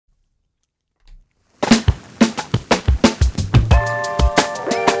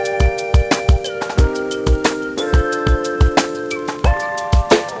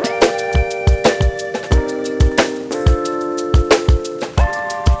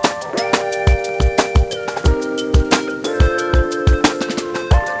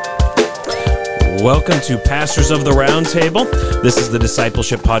Welcome to Pastors of the Round Table. This is the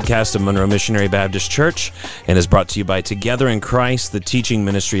discipleship podcast of Monroe Missionary Baptist Church and is brought to you by Together in Christ, the teaching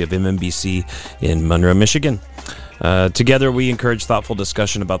ministry of MMBC in Monroe, Michigan. Together, we encourage thoughtful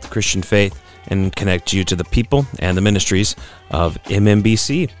discussion about the Christian faith and connect you to the people and the ministries of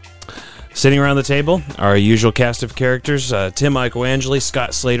MMBC. Sitting around the table, our usual cast of characters, Tim Michaelangeli,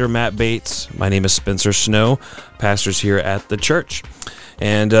 Scott Slater, Matt Bates. My name is Spencer Snow, pastors here at the church.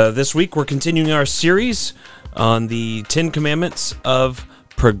 And this week, we're continuing our series on the 10 Commandments of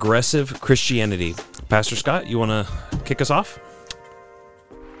Progressive Christianity. Pastor Scott, you want to kick us off?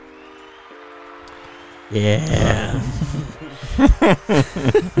 Yeah.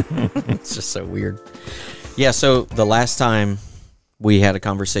 It's just so weird. Yeah, so the last time we had a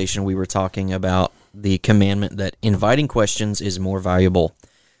conversation, we were talking about the commandment that inviting questions is more valuable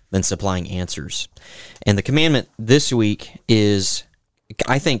than supplying answers. And the commandment this week is,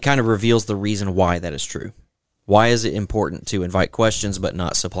 I think, kind of reveals the reason why that is true. Why is it important to invite questions but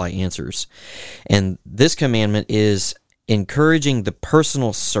not supply answers? And this commandment is encouraging the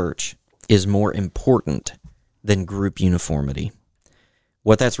personal search is more important than group uniformity.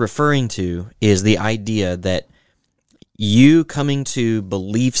 What that's referring to is the idea that you coming to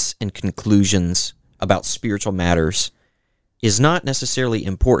beliefs and conclusions about spiritual matters is not necessarily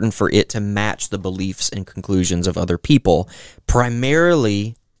important for it to match the beliefs and conclusions of other people,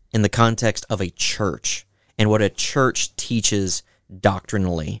 primarily in the context of a church and what a church teaches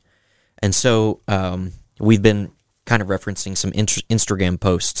doctrinally. And so we've been kind of referencing some Instagram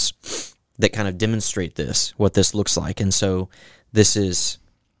posts that kind of demonstrate this, what this looks like. And so this is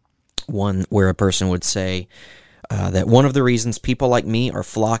one where a person would say that one of the reasons people like me are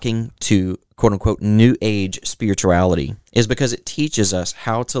flocking to quote-unquote New Age spirituality is because it teaches us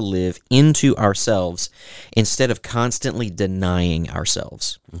how to live into ourselves instead of constantly denying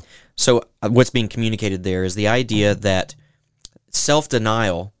ourselves. So what's being communicated there is the idea that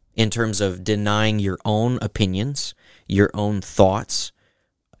self-denial in terms of denying your own opinions, your own thoughts,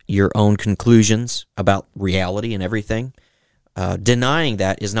 your own conclusions about reality and everything, denying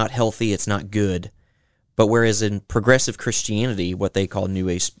that is not healthy, it's not good. But whereas in progressive Christianity, what they call New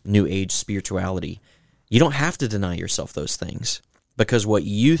Age spirituality, you don't have to deny yourself those things because what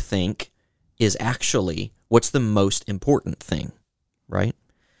you think is actually what's the most important thing, right?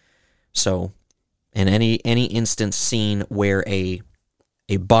 So in any instance seen where a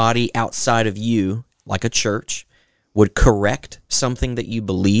body outside of you, like a church, would correct something that you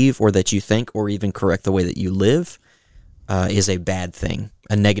believe or that you think or even correct the way that you live is a bad thing,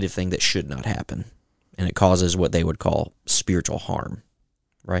 a negative thing that should not happen. And it causes what they would call spiritual harm,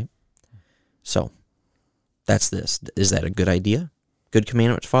 right? So, that's this. Is that a good idea? Good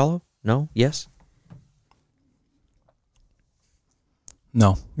commandment to follow? No? Yes?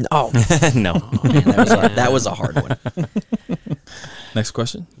 No. Oh, no. Oh, man, that was a hard one. Next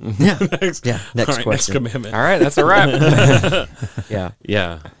question? Yeah. Next Next question. Next commandment. All right, that's a wrap.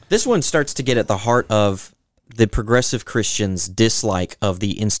 Yeah. This one starts to get at the heart of the progressive Christians' dislike of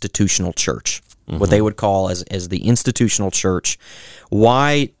the institutional church. What they would call as the institutional church.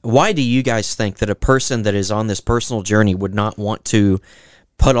 Why do you guys think that a person that is on this personal journey would not want to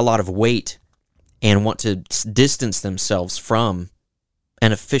put a lot of weight and want to distance themselves from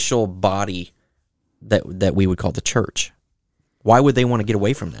an official body that we would call the church? Why would they want to get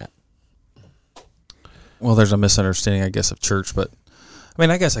away from that? Well, there's a misunderstanding, I guess, of church, but I mean,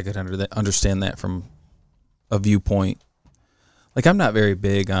 I guess I could understand that from a viewpoint. Like, I'm not very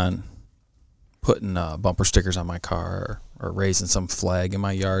big on putting bumper stickers on my car or raising some flag in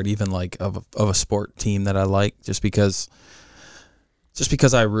my yard, even like of a sport team that I like, just because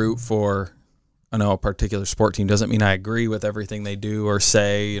I root for a particular sport team doesn't mean I agree with everything they do or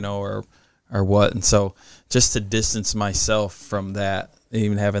say, or what. And so just to distance myself from that,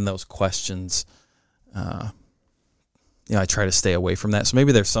 even having those questions, I try to stay away from that. So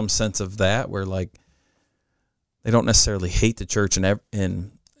maybe there's some sense of that where like they don't necessarily hate the church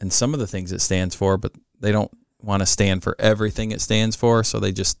and some of the things it stands for, but they don't want to stand for everything it stands for, so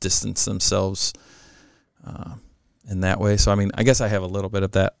they just distance themselves in that way. So, I mean, I guess I have a little bit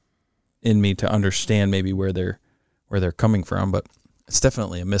of that in me to understand maybe where they're coming from, but it's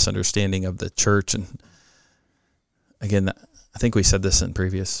definitely a misunderstanding of the church. And again, I think we said this in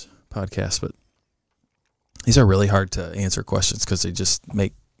previous podcasts, but these are really hard to answer questions because they just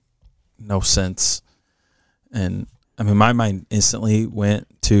make no sense. And I mean, my mind instantly went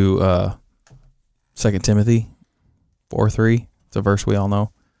to 2 Timothy 4:3. It's a verse we all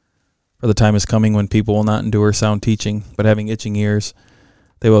know. For the time is coming when people will not endure sound teaching, but having itching ears,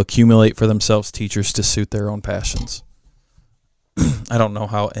 they will accumulate for themselves teachers to suit their own passions. I don't know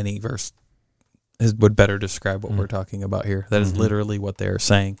how any verse would better describe what we're talking about here. That is literally what they're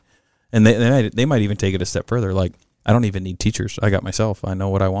saying. And they might even take it a step further. Like, I don't even need teachers. I got myself. I know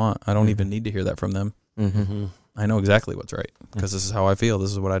what I want. I don't even need to hear that from them. I know exactly what's right because this is how I feel.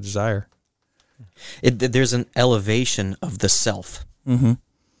 This is what I desire. There's an elevation of the self in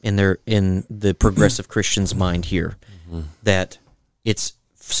the progressive Christian's mind here, that it's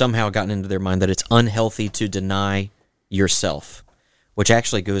somehow gotten into their mind that it's unhealthy to deny yourself, which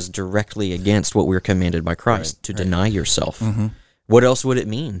actually goes directly against what we're commanded by Christ, to deny yourself. What else would it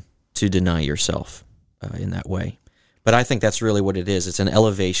mean to deny yourself in that way? But I think that's really what it is. It's an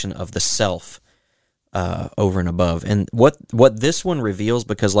elevation of the self over and above. And what this one reveals,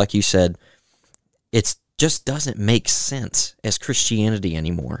 because like you said, it just doesn't make sense as Christianity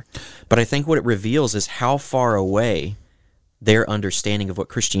anymore. But I think what it reveals is how far away their understanding of what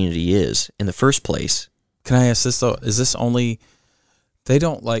Christianity is in the first place. Can I ask this, though? Is this only... They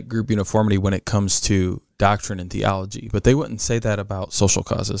don't like group uniformity when it comes to doctrine and theology, but they wouldn't say that about social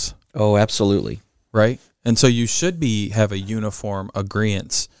causes. Oh, absolutely. Right? And so you should have a uniform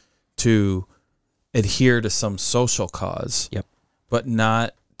agreeance to adhere to some social cause, but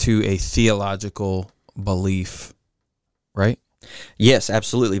not to a theological belief, right? Yes,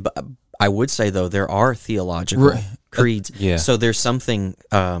 absolutely. But I would say, though, there are theological creeds. So there's something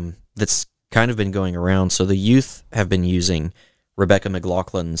that's kind of been going around. So the youth have been using Rebecca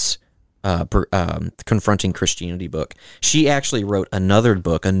McLaughlin's Confronting Christianity book. She actually wrote another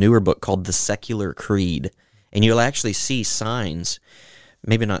book, a newer book called The Secular Creed. And you'll actually see signs,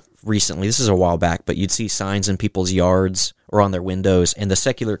 maybe not recently, this is a while back, but you'd see signs in people's yards or on their windows, and the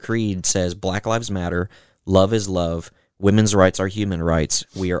Secular Creed says, Black Lives Matter, love is love, women's rights are human rights,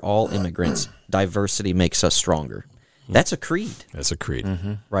 we are all immigrants, diversity makes us stronger. That's a creed. That's a creed.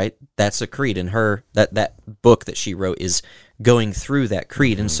 Right? That's a creed. And that book that she wrote is going through that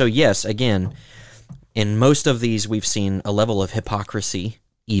creed. And so, yes, again, in most of these, we've seen a level of hypocrisy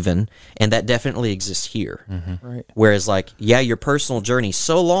even, and that definitely exists here. Right. Whereas, like, your personal journey,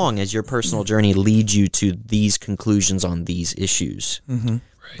 so long as your personal journey leads you to these conclusions on these issues.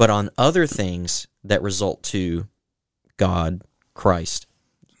 But on other things that result to God, Christ,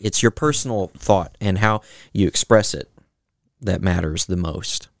 it's your personal thought and how you express it that matters the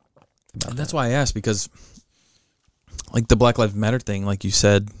most. And that's why I asked, because like the Black Lives Matter thing, like you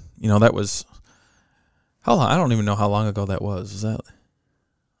said, that was how long? I don't even know how long ago that was. Was that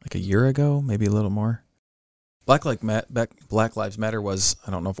like a year ago? Maybe a little more. Black Lives Matter was, I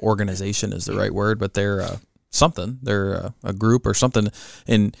don't know if organization is the right word, but they're something. They're a group or something,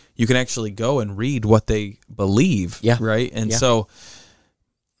 and you can actually go and read what they believe. Right. And so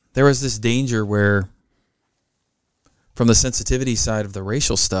there was this danger where, from the sensitivity side of the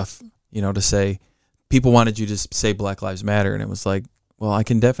racial stuff, to say, people wanted you to say Black Lives Matter, and it was like, well, I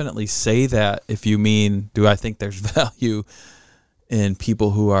can definitely say that if you mean, do I think there's value in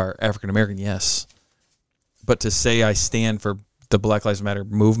people who are African American? Yes. But to say I stand for the Black Lives Matter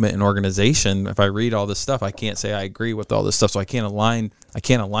movement and organization, if I read all this stuff, I can't say I agree with all this stuff, so I can't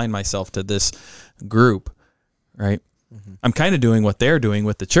align myself to this group, right? I'm kind of doing what they're doing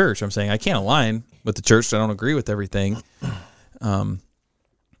with the church. I'm saying I can't align with the church, so I don't agree with everything.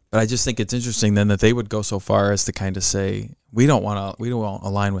 But I just think it's interesting then that they would go so far as to kind of say, we don't want to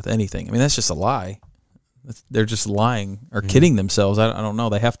align with anything. I mean, that's just a lie. They're just lying or kidding themselves. I don't know.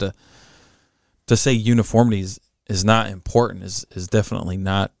 They have to say uniformity is not important is definitely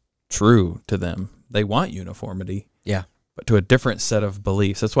not true to them. They want uniformity. Yeah. But to a different set of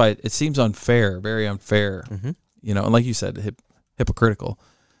beliefs. That's why it seems unfair, very unfair. And like you said, hypocritical,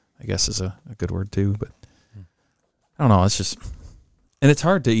 I guess is a good word too. But I don't know. It's just, and it's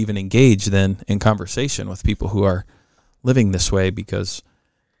hard to even engage then in conversation with people who are living this way, because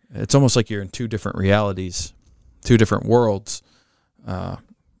it's almost like you're in two different realities, two different worlds,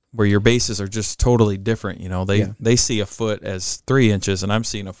 where your bases are just totally different. They see a foot as 3 inches, and I'm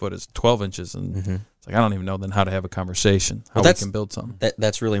seeing a foot as 12 inches, and it's like I don't even know then how to have a conversation, how we can build something.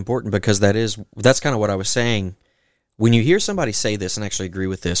 That's really important, because that's kind of what I was saying. When you hear somebody say this and actually agree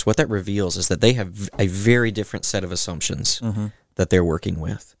with this, what that reveals is that they have a very different set of assumptions that they're working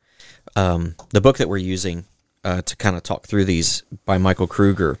with. The book that we're using to kind of talk through these, by Michael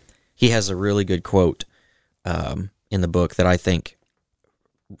Kruger, he has a really good quote in the book that I think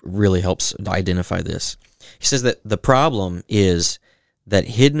really helps identify this. He says that the problem is that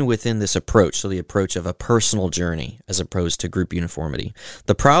hidden within this approach, so the approach of a personal journey as opposed to group uniformity,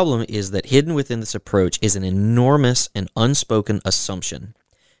 the problem is that hidden within this approach is an enormous and unspoken assumption,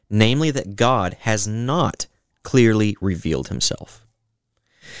 namely that God has not clearly revealed himself.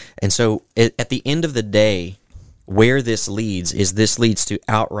 And so at the end of the day, where this leads to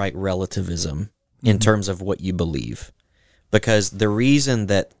outright relativism in terms of what you believe. Because the reason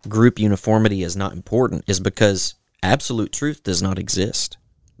that group uniformity is not important is because absolute truth does not exist.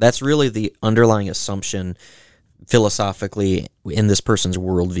 That's really the underlying assumption philosophically in this person's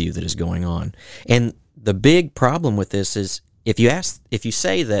worldview that is going on. And the big problem with this is if you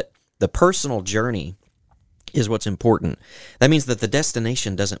say that the personal journey is what's important, that means that the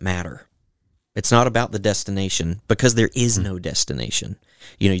destination doesn't matter. It's not about the destination because there is no destination.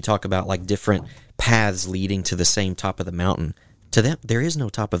 You talk about like different paths leading to the same top of the mountain. To them, there is no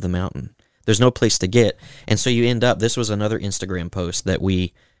top of the mountain. There's no place to get. And so you end up, this was another Instagram post that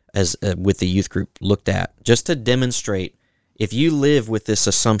we, as with the youth group, looked at just to demonstrate if you live with this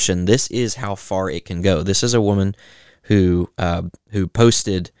assumption, this is how far it can go. This is a woman who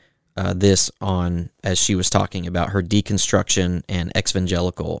posted this on, as she was talking about her deconstruction and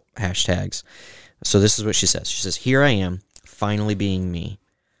evangelical hashtags. So this is what she says. She says, "Here I am, finally being me,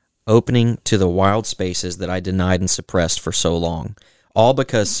 opening to the wild spaces that I denied and suppressed for so long, all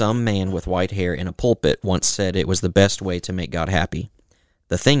because some man with white hair in a pulpit once said it was the best way to make God happy.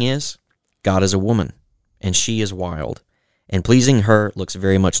 The thing is, God is a woman, and she is wild, and pleasing her looks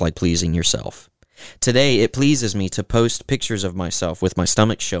very much like pleasing yourself. Today, it pleases me to post pictures of myself with my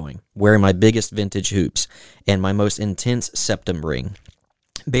stomach showing, wearing my biggest vintage hoops, and my most intense septum ring,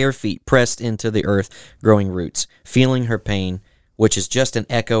 bare feet pressed into the earth, growing roots, feeling her pain, which is just an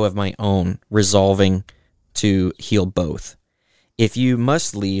echo of my own, resolving to heal both. If you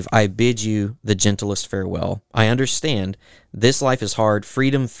must leave, I bid you the gentlest farewell. I understand this life is hard.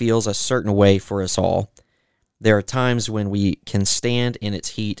 Freedom feels a certain way for us all. There are times when we can stand in its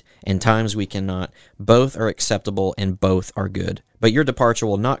heat and times we cannot. Both are acceptable and both are good. But your departure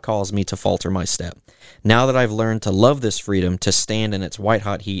will not cause me to falter my step. Now that I've learned to love this freedom, to stand in its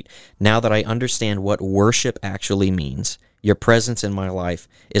white-hot heat, now that I understand what worship actually means, your presence in my life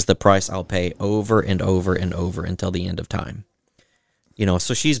is the price I'll pay over and over and over until the end of time."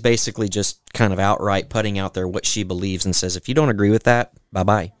 So she's basically just kind of outright putting out there what she believes and says, if you don't agree with that,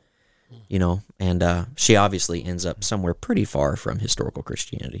 bye-bye. And she obviously ends up somewhere pretty far from historical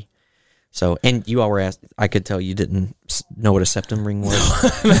Christianity. So, and you all were asked, I could tell you didn't know what a septum ring was.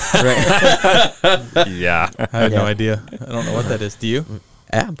 Right? Yeah. I have no idea. I don't know what that is. Do you?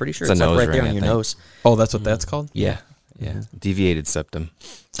 Yeah, I'm pretty sure It's it's a like nose right there ring, on I your think. nose. Oh, that's what that's called? Yeah. Yeah. Deviated septum.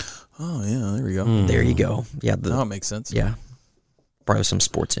 Oh, yeah, there we go. There you go. Yeah. Now it makes sense. Yeah. Probably some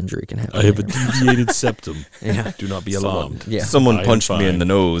sports injury can happen. I have a there. deviated septum. Yeah. Do not be alarmed. Yeah. Someone I am punched me fine. in the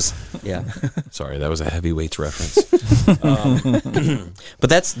nose. Yeah. Sorry, that was a heavyweights reference. But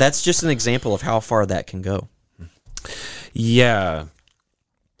that's just an example of how far that can go. Yeah.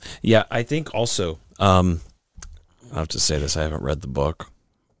 Yeah, I think also, I'll have to say this, I haven't read the book,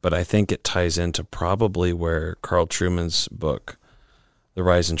 but I think it ties into probably where Carl Trueman's book, The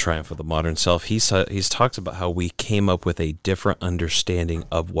Rise and Triumph of the Modern Self, he's talked about how we came up with a different understanding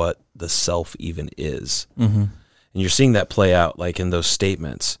of what the self even is. Mm-hmm. And you're seeing that play out like in those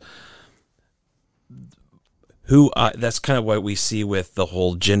statements. That's kind of what we see with the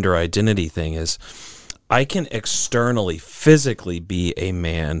whole gender identity thing is, I can externally, physically be a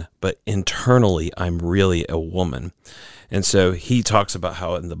man, but internally I'm really a woman. And so he talks about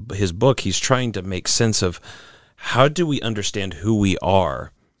how in his book, he's trying to make sense of how do we understand who we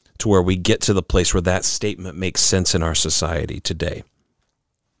are to where we get to the place where that statement makes sense in our society today.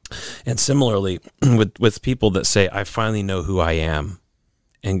 And similarly, with people that say, I finally know who I am,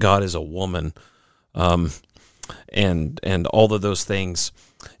 and God is a woman, and all of those things,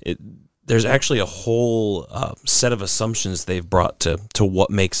 there's actually a whole set of assumptions they've brought to what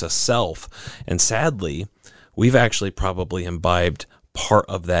makes a self. And sadly, we've actually probably imbibed part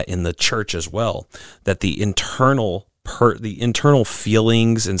of that in the church as well, that the internal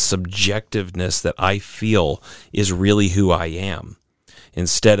feelings and subjectiveness that I feel is really who I am,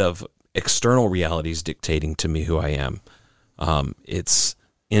 instead of external realities dictating to me who I am. It's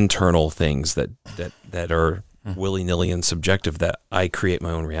internal things that are willy-nilly and subjective that I create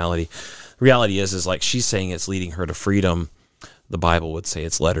my own reality. The reality is like she's saying it's leading her to freedom. The Bible would say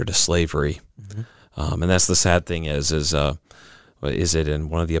it's led her to slavery. Mm-hmm. And that's the sad thing is it in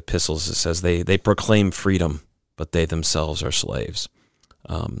one of the epistles, it says they proclaim freedom, but they themselves are slaves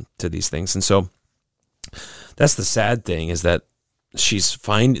to these things. And so that's the sad thing is that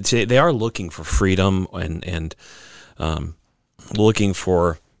they are looking for freedom and looking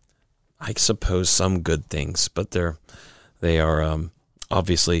for, I suppose, some good things, but they are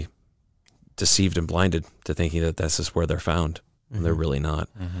obviously deceived and blinded to thinking that this is where they're found, and they're really not.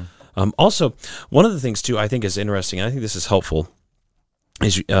 Mm-hmm. Also, one of the things too I think is interesting, and I think this is helpful,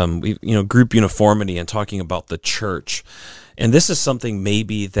 is group uniformity and talking about the church, And this is something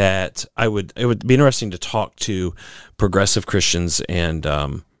maybe that it would be interesting to talk to progressive Christians and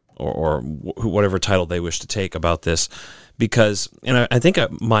or whatever title they wish to take about this, because, and I think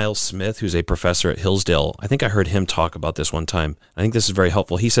Miles Smith, who's a professor at Hillsdale, I think I heard him talk about this one time. I think this is very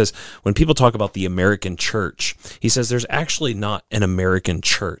helpful. He says when people talk about the American church, he says there's actually not an American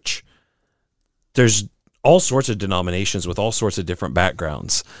church. There's all sorts of denominations with all sorts of different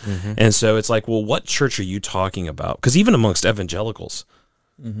backgrounds. And so it's like, well, what church are you talking about? Because even amongst evangelicals,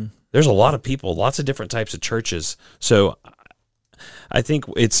 there's a lot of people, lots of different types of churches. So I think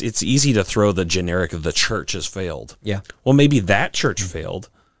it's easy to throw the generic of the church has failed. Yeah. Well, maybe that church failed,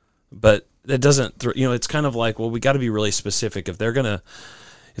 but that doesn't, it's kind of like, well, we got to be really specific if they're going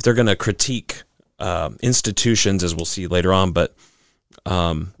to critique institutions, as we'll see later on, but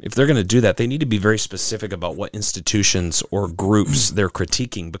if they're going to do that, they need to be very specific about what institutions or groups they're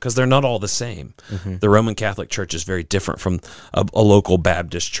critiquing, because they're not all the same. The Roman Catholic Church is very different from a local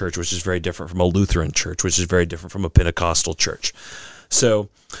Baptist church, which is very different from a Lutheran church, which is very different from a Pentecostal church. So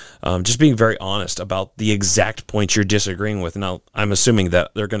just being very honest about the exact points you're disagreeing with. Now, I'm assuming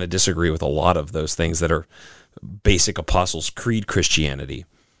that they're going to disagree with a lot of those things that are basic Apostles' Creed Christianity.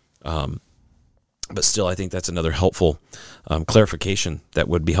 But still, I think that's another helpful clarification that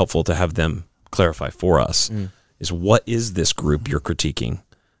would be helpful to have them clarify for us, is what is this group you're critiquing?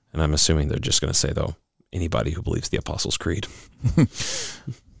 And I'm assuming they're just going to say, though, anybody who believes the Apostles' Creed.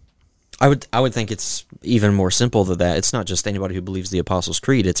 I would think it's even more simple than that. It's not just anybody who believes the Apostles'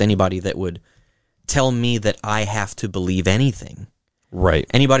 Creed. It's anybody that would tell me that I have to believe anything. Right.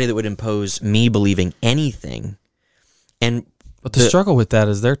 Anybody that would impose me believing anything. But the struggle with that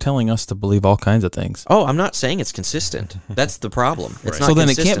is they're telling us to believe all kinds of things. Oh, I'm not saying it's consistent. That's the problem. It's not so then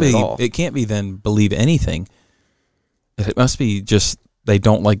consistent at all. it can't be then believe anything. It must be just they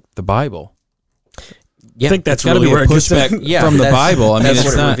don't like the Bible. Yeah, I think that's Gotta really be a where it gets pushback down. from the Bible. I mean, that's it's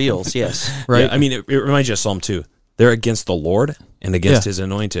what it not reveals. Yes, right. Yeah, I mean, it reminds you of Psalm 2. They're against the Lord and against His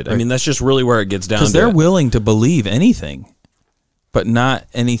anointed. I mean, that's just really where it gets down to. Because they're willing to believe anything, but not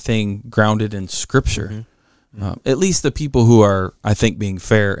anything grounded in Scripture. At least the people who are, I think, being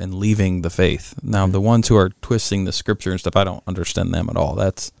fair and leaving the faith. Now, the ones who are twisting the Scripture and stuff, I don't understand them at all.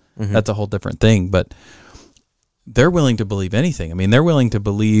 That's a whole different thing. But they're willing to believe anything. I mean, they're willing to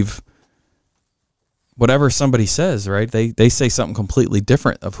believe whatever somebody says, right? They say something completely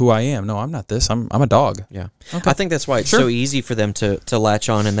different of who I am. No, I'm not this. I'm a dog. Yeah. Okay. I think that's why it's so easy for them to latch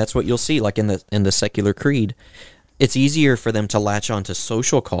on, and that's what you'll see, like in the secular creed. It's easier for them to latch on to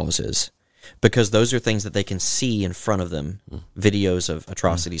social causes, because those are things that they can see in front of them, videos of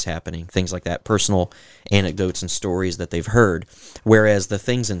atrocities happening, things like that, personal anecdotes and stories that they've heard, whereas the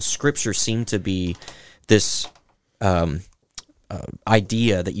things in Scripture seem to be this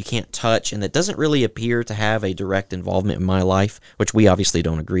idea that you can't touch and that doesn't really appear to have a direct involvement in my life, which we obviously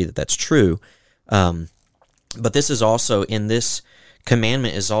don't agree that that's true. But this is also, in this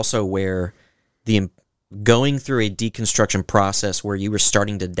commandment is also where the going through a deconstruction process where you were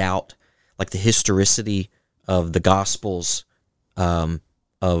starting to doubt like the historicity of the Gospels,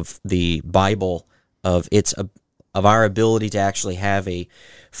 of the Bible, of our ability to actually have a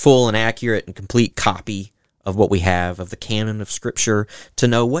full and accurate and complete copy of what we have of the canon of Scripture, to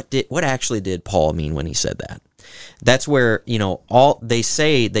know what actually did Paul mean when he said that. That's where, all they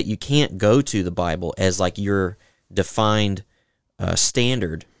say that you can't go to the Bible as like your defined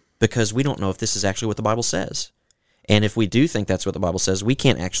standard, because we don't know if this is actually what the Bible says. And if we do think that's what the Bible says, we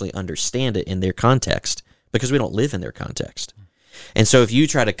can't actually understand it in their context because we don't live in their context. And so if you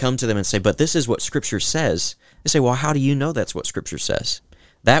try to come to them and say, but this is what Scripture says, they say, well, how do you know that's what Scripture says?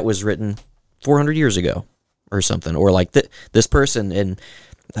 That was written 400 years ago or something. Or like this person in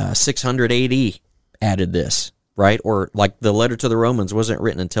 600 AD added this, right? Or like the letter to the Romans wasn't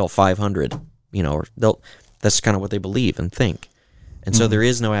written until 500, or that's kind of what they believe and think. And so there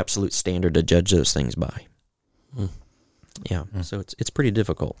is no absolute standard to judge those things by. Yeah, so it's pretty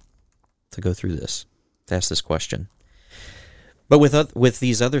difficult to go through this, to ask this question. But with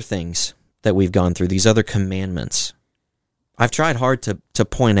these other things that we've gone through, these other commandments, I've tried hard to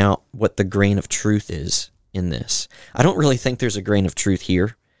point out what the grain of truth is in this. I don't really think there's a grain of truth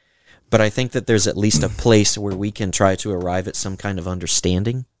here, but I think that there's at least a place where we can try to arrive at some kind of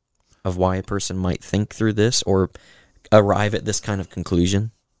understanding of why a person might think through this or arrive at this kind of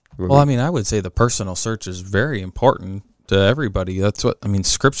conclusion. Well, I mean, I would say the personal search is very important to everybody. That's what,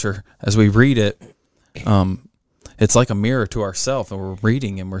 Scripture, as we read it, it's like a mirror to ourselves, and we're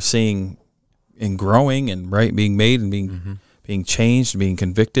reading and we're seeing and growing and being made and being changed and being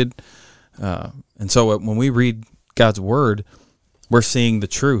convicted. And so when we read God's Word, we're seeing the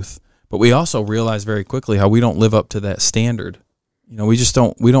truth. But we also realize very quickly how we don't live up to that standard. You know, we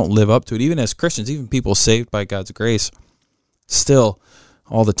don't live up to it. Even as Christians, even people saved by God's grace, still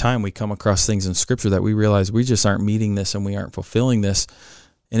all the time we come across things in Scripture that we realize we just aren't meeting this and we aren't fulfilling this.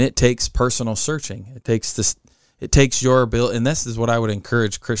 And it takes personal searching. It takes your ability, and this is what I would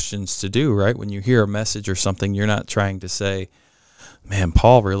encourage Christians to do, right? When you hear a message or something, you're not trying to say, man,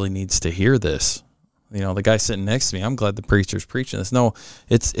 Paul really needs to hear this. You know, the guy sitting next to me, I'm glad the preacher's preaching this. No,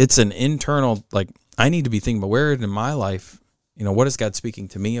 it's an internal, like, I need to be thinking about where in my life, you know, what is God speaking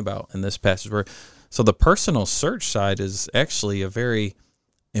to me about in this passage? So the personal search side is actually a very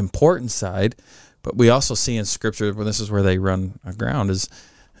important side, but we also see in Scripture, when this is where they run aground, is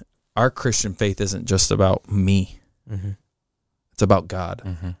our Christian faith isn't just about me. Mm-hmm. It's about God.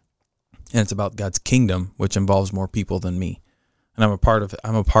 Mm-hmm. And it's about God's kingdom, which involves more people than me. And I'm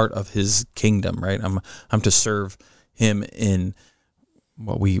a part of his kingdom, right? I'm to serve him in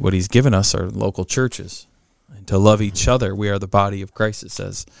what he's given us, our local churches, and to love each other. We are the body of Christ, it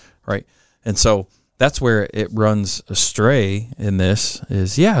says, right? And so that's where it runs astray in this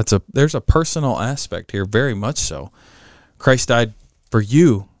is, there's a personal aspect here, very much so. Christ died for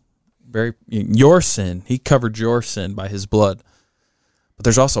you, your sin. He covered your sin by his blood. But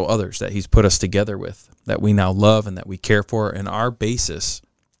there's also others that he's put us together with that we now love and that we care for. And our basis,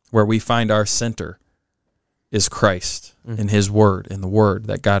 where we find our center, is Christ in his word, in the word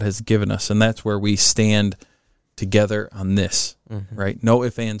that God has given us. And that's where we stand together on this, right? No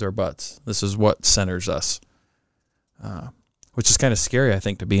ifs, ands, or buts. This is what centers us, which is kind of scary, I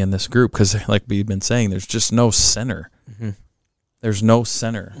think, to be in this group because, like we've been saying, there's just no center. Mm-hmm. There's no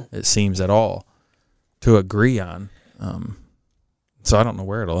center, it seems, at all to agree on. So I don't know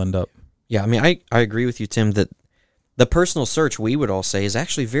where it'll end up. Yeah, I mean, I agree with you, Tim, that the personal search, we would all say, is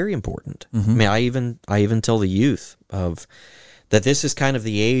actually very important. Mm-hmm. I mean, I even tell the youth of that this is kind of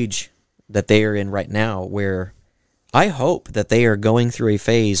the age that they are in right now, where I hope that they are going through a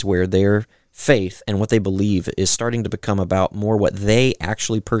phase where their faith and what they believe is starting to become about more what they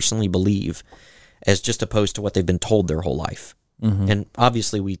actually personally believe as just opposed to what they've been told their whole life. Mm-hmm. And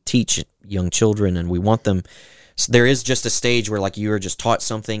obviously we teach young children and we want them. So there is just a stage where like you are just taught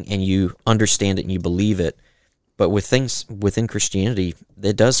something and you understand it and you believe it. But with things within Christianity,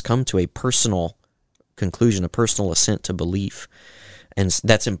 it does come to a personal conclusion, a personal assent to belief. And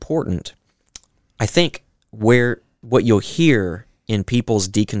that's important. I think what you'll hear in people's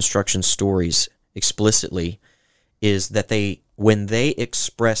deconstruction stories explicitly is that when they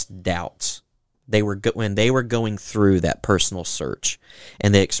expressed doubts, when they were going through that personal search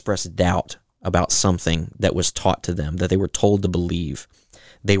and they expressed doubt about something that was taught to them, that they were told to believe,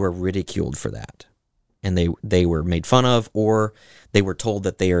 they were ridiculed for that. And they were made fun of, or they were told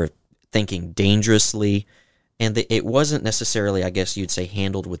that they are thinking dangerously. And it wasn't necessarily, I guess you'd say,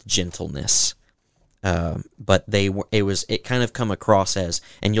 handled with gentleness. But it kind of come across as,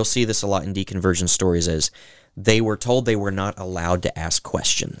 and you'll see this a lot in deconversion stories, as they were told they were not allowed to ask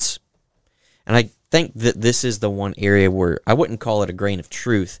questions. And I think that this is the one area where I wouldn't call it a grain of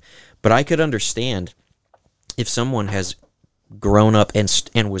truth, but I could understand if someone has grown up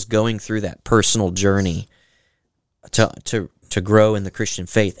and was going through that personal journey to grow in the Christian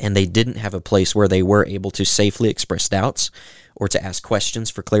faith, and they didn't have a place where they were able to safely express doubts or to ask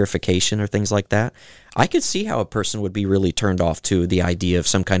questions for clarification or things like that. I could see how a person would be really turned off to the idea of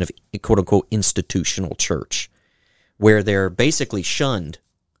some kind of quote-unquote institutional church where they're basically shunned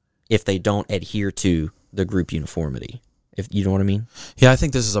if they don't adhere to the group uniformity. If you know what I mean? Yeah, I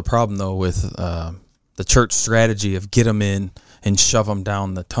think this is a problem, though, with the church strategy of get them in and shove them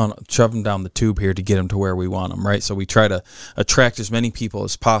down the tube here to get them to where we want them, right? So we try to attract as many people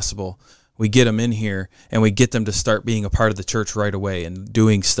as possible. We get them in here, and we get them to start being a part of the church right away and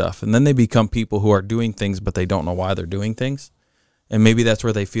doing stuff. And then they become people who are doing things, but they don't know why they're doing things. And maybe that's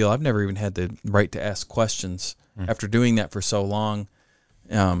where they feel, I've never even had the right to ask questions after doing that for so long.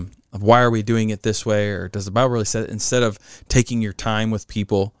 Of why are we doing it this way? Or does the Bible really say, instead of taking your time with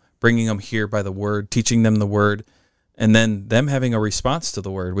people, bringing them here by the word, teaching them the word, and then them having a response to the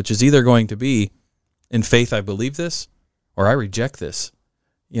word, which is either going to be, in faith I believe this, or I reject this.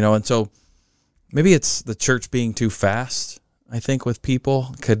 And so maybe it's the church being too fast, I think, with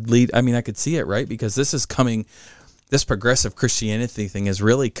people could lead. I mean, I could see it, right? Because this progressive Christianity thing is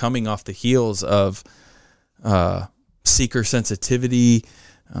really coming off the heels of seeker sensitivity,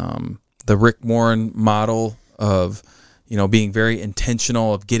 the Rick Warren model of, being very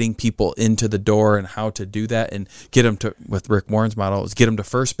intentional of getting people into the door and how to do that and get them to, with Rick Warren's model, is get them to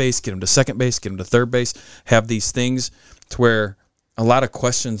first base, get them to second base, get them to third base, have these things to where a lot of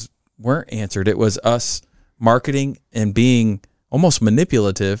questions weren't answered. It was us marketing and being almost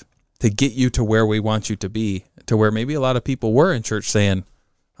manipulative to get you to where we want you to be, to where maybe a lot of people were in church saying,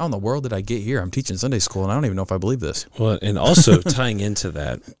 how in the world did I get here? I'm teaching Sunday school, and I don't even know if I believe this. Well, and also tying into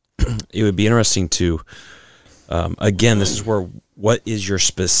that, it would be interesting to, again, this is where what is your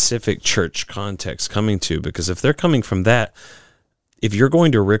specific church context coming to? Because if they're coming from that, if you're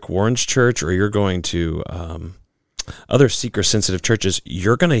going to Rick Warren's church or you're going to other seeker-sensitive churches,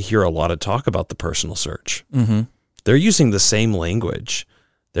 you're going to hear a lot of talk about the personal search. Mm-hmm. They're using the same language.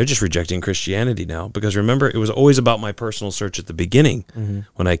 They're just rejecting Christianity now because remember, it was always about my personal search at the beginning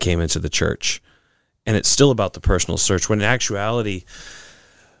when I came into the church. And it's still about the personal search when in actuality,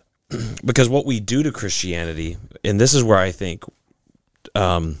 because what we do to Christianity, and this is where I think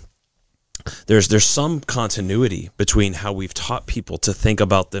there's some continuity between how we've taught people to think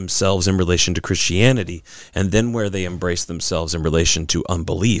about themselves in relation to Christianity and then where they embrace themselves in relation to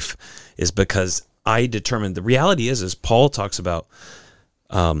unbelief is because I determined the reality is Paul talks about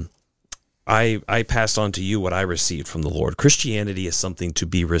I passed on to you what I received from the Lord. Christianity is something to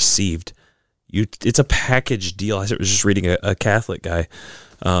be received. It's a package deal. I was just reading a Catholic guy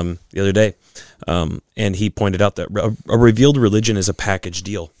the other day, and he pointed out that a revealed religion is a package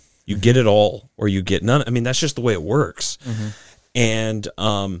deal. You get it all or you get none. I mean, that's just the way it works. And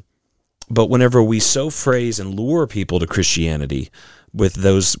but whenever we so phrase and lure people to Christianity with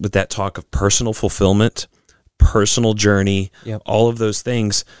that talk of personal fulfillment, personal journey, all of those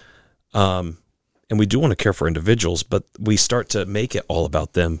things, and we do want to care for individuals, but we start to make it all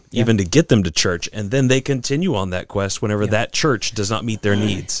about them, even to get them to church, and then they continue on that quest whenever that church does not meet their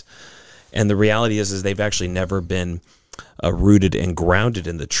needs. And the reality is they've actually never been rooted and grounded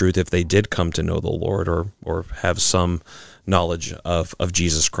in the truth if they did come to know the Lord or have some knowledge of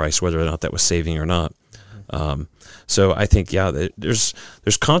Jesus Christ, whether or not that was saving or not. So I think, there's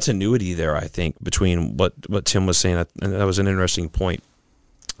continuity there, I think, between what Tim was saying, and that was an interesting point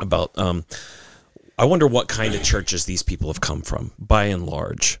about, I wonder what kind of churches these people have come from, by and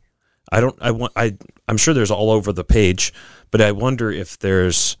large. I'm sure there's all over the page, but I wonder if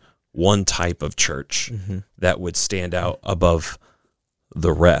there's one type of church that would stand out above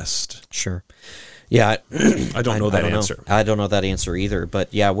the rest. Sure. Yeah. I don't know that answer. I don't know that answer either.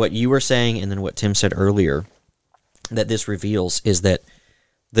 But yeah, what you were saying and then what Tim said earlier that this reveals is that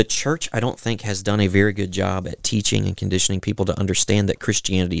the church, I don't think, has done a very good job at teaching and conditioning people to understand that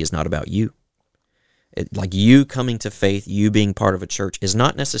Christianity is not about you. Like you coming to faith, you being part of a church is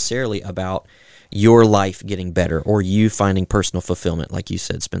not necessarily about your life getting better or you finding personal fulfillment, like you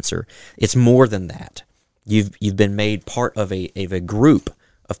said, Spencer. It's more than that. You've been made part of a group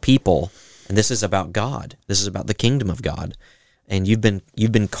of people, and this is about God. This is about the kingdom of God, and you've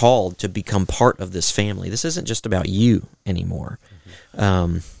been called to become part of this family. This isn't just about you anymore.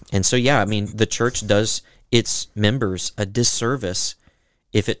 And so, I mean, the church does its members a disservice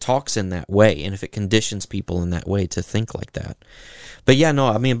if it talks in that way and if it conditions people in that way to think like that. But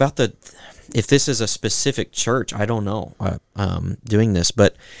I mean, about if this is a specific church, I don't know doing this,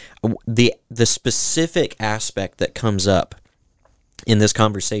 but the specific aspect that comes up in this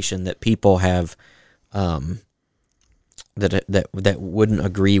conversation that people have that wouldn't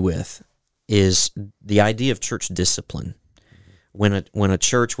agree with is the idea of church discipline. When a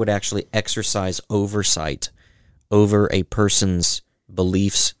church would actually exercise oversight over a person's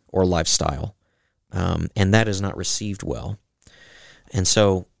beliefs or lifestyle, and that is not received well. And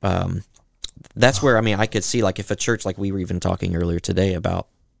so that's where, I mean, I could see, like, if a church, like we were even talking earlier today about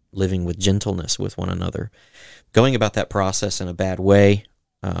living with gentleness with one another, going about that process in a bad way,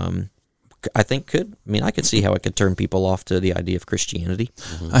 I think I could see how it could turn people off to the idea of Christianity.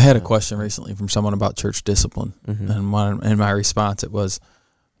 I had a question recently from someone about church discipline, and in my response it was,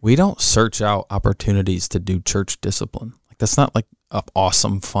 we don't search out opportunities to do church discipline. Like, that's not like an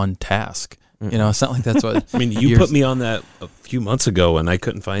awesome, fun task. You know, it's not like that's what... I mean, you put me on that a few months ago, and I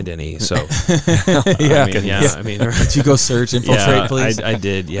couldn't find any, so... I mean... Did you go search, infiltrate, please? I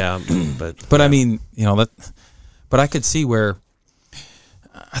did, But I mean, you know, but I could see where...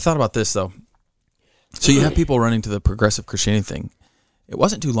 I thought about this, though. So you have people running to the progressive Christianity thing. It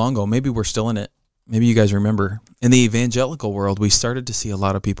wasn't too long ago. Maybe we're still in it. Maybe you guys remember. In the evangelical world, we started to see a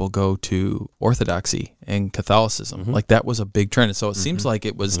lot of people go to Orthodoxy and Catholicism. Like, that was a big trend. And so it seems like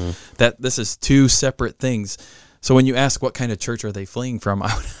it was that this is two separate things. So when you ask what kind of church are they fleeing from,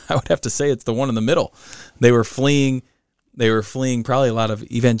 I would have to say it's the one in the middle. They were fleeing probably a lot of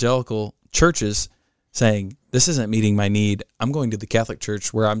evangelical churches saying, this isn't meeting my need. I'm going to the Catholic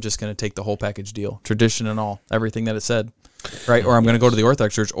Church where I'm just going to take the whole package deal, tradition and all, everything that it said, right? Or I'm going to go to the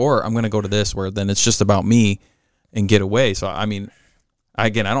Orthodox Church, or I'm going to go to this where then it's just about me and get away. So, I mean,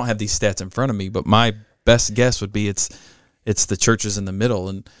 again, I don't have these stats in front of me, but my best guess would be it's the churches in the middle.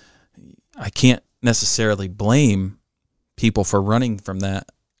 And I can't necessarily blame people for running from that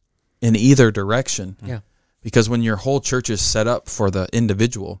in either direction. Yeah. Because when your whole church is set up for the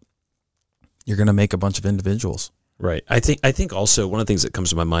individual, you're going to make a bunch of individuals. Right. I think also one of the things that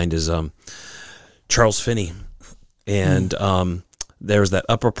comes to my mind is Charles Finney. And there's that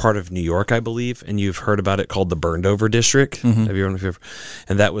upper part of New York, I believe, and you've heard about it, called the Burned Over District. Have you ever?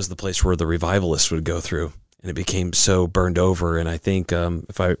 And that was the place where the revivalists would go through, and it became so burned over. And I think,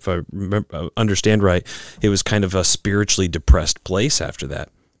 if I remember, understand right, it was kind of a spiritually depressed place after that.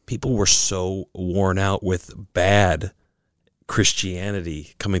 People were so worn out with bad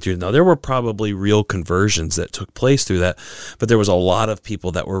Christianity coming through. Now, there were probably real conversions that took place through that, but there was a lot of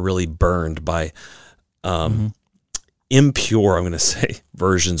people that were really burned by impure, I'm going to say,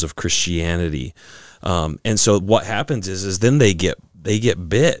 versions of Christianity. And so what happens is then they get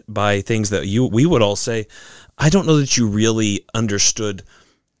bit by things that we would all say, I don't know that you really understood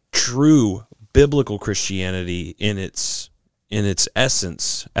true biblical Christianity in its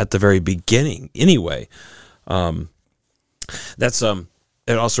essence at the very beginning anyway. That's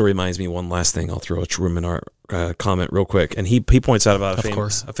it also reminds me, one last thing, I'll throw a Truman comment real quick, and he points out about a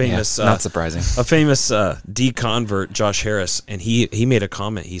famous not surprising, a famous deconvert, Josh Harris, and he made a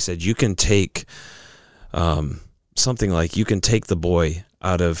comment. He said, you can take something like, you can take the boy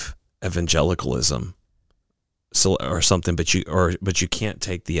out of evangelicalism, or something, but you can't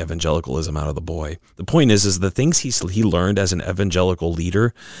take the evangelicalism out of the boy. The point is the things he learned as an evangelical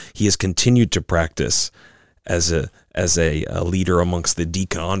leader, he has continued to practice as a leader amongst the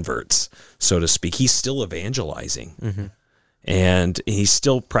deconverts, so to speak. He's still evangelizing, and he's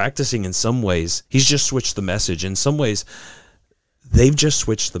still practicing in some ways. He's just switched the message. In some ways, they've just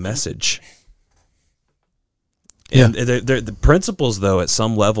switched the message. And the principles, though, at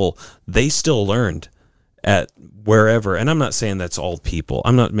some level, they still learned at wherever. And I'm not saying that's all people.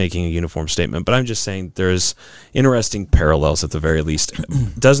 I'm not making a uniform statement, but I'm just saying there's interesting parallels at the very least.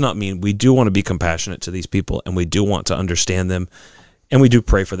 Does not mean we do want to be compassionate to these people, and we do want to understand them, and we do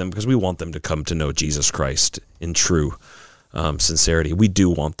pray for them because we want them to come to know Jesus Christ in true sincerity. We do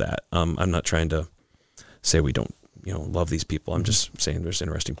want that. I'm not trying to say we don't, love these people. I'm just saying there's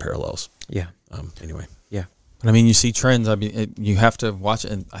interesting parallels. Yeah. Anyway. Yeah. But I mean, you see trends. I mean, you have to watch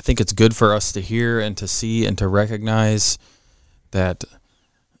it, and I think it's good for us to hear and to see and to recognize that,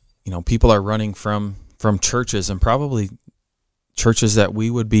 people are running from churches, and probably churches that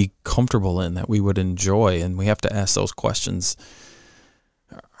we would be comfortable in, that we would enjoy, and we have to ask those questions.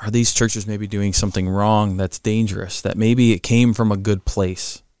 Are these churches maybe doing something wrong that's dangerous, that maybe it came from a good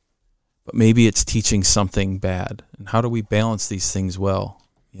place, but maybe it's teaching something bad? And how do we balance these things well?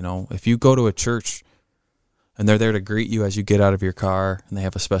 If you go to a church and they're there to greet you as you get out of your car, and they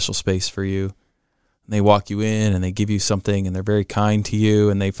have a special space for you, and they walk you in and they give you something, and they're very kind to you,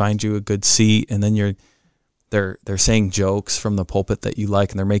 and they find you a good seat, and then they're saying jokes from the pulpit that you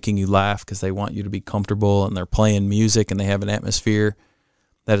like, and they're making you laugh because they want you to be comfortable, and they're playing music, and they have an atmosphere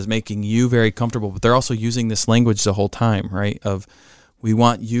that is making you very comfortable. But they're also using this language the whole time, right? Of, we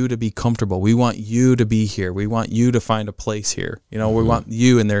want you to be comfortable. We want you to be here. We want you to find a place here. We want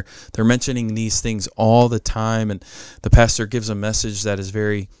you. And they're mentioning these things all the time. And the pastor gives a message that is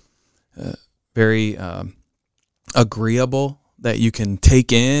very, very agreeable, that you can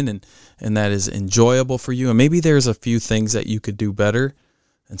take in and that is enjoyable for you. And maybe there's a few things that you could do better.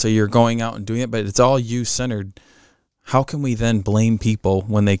 And so you're going out and doing it, but it's all you-centered. How can we then blame people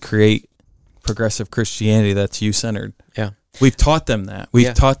when they create progressive Christianity that's you-centered? Yeah. We've taught them that.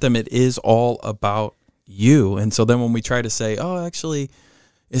 We've taught them it is all about you. And so then when we try to say, oh, actually,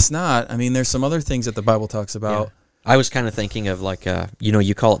 it's not. I mean, there's some other things that the Bible talks about. Yeah. I was kind of thinking of like,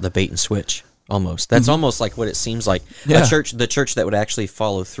 you call it the bait and switch almost. That's almost like what it seems like. Yeah. The church that would actually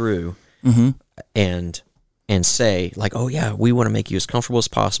follow through and say like, oh, yeah, we want to make you as comfortable as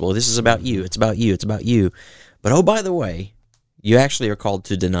possible. This is about you. It's about you. It's about you. But, oh, by the way, you actually are called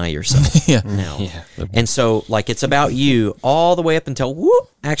to deny yourself now. Yeah. And so, like, it's about you all the way up until,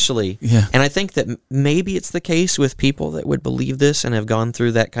 actually. Yeah. And I think that maybe it's the case with people that would believe this and have gone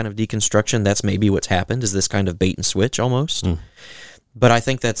through that kind of deconstruction. That's maybe what's happened, is this kind of bait and switch almost. But I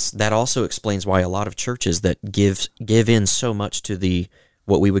think that also explains why a lot of churches that give in so much to the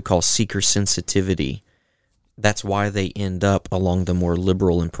what we would call seeker sensitivity, that's why they end up along the more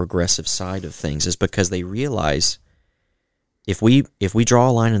liberal and progressive side of things, is because they realize if we draw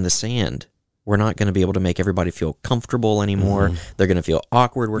a line in the sand, we're not going to be able to make everybody feel comfortable anymore. They're going to feel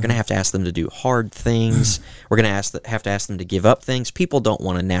awkward. We're going to have to ask them to do hard things. We're going to have to ask them to give up things. People don't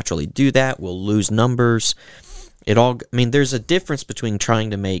want to naturally do that. We'll lose numbers. There's a difference between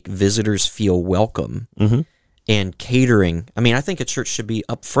trying to make visitors feel welcome and catering. I mean, I think a church should be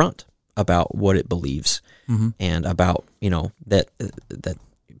upfront about what it believes and about, that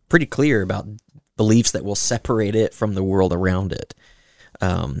pretty clear about beliefs that will separate it from the world around it.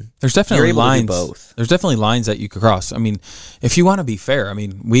 There's definitely lines. Both. There's definitely lines that you could cross. I mean, if you want to be fair, I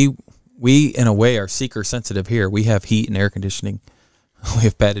mean, we in a way are seeker sensitive here. We have heat and air conditioning. We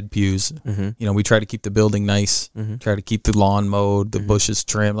have padded pews. We try to keep the building nice. Try to keep the lawn mowed, the bushes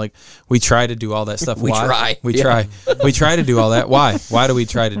trimmed. Like we try to do all that stuff. We try. We try to do all that. Why? Why do we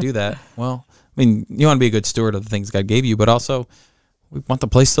try to do that? Well, I mean, you want to be a good steward of the things God gave you, but also we want the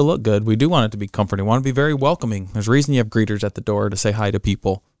place to look good. We do want it to be comforting. We want to be very welcoming. There's a reason you have greeters at the door to say hi to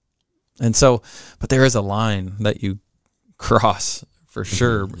people. And so, but there is a line that you cross for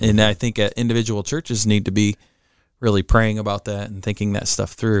sure. And I think individual churches need to be really praying about that and thinking that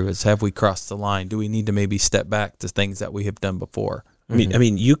stuff through. Is have we crossed the line? Do we need to maybe step back to things that we have done before? I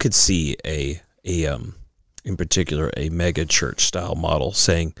mean, you could see in particular, a mega church style model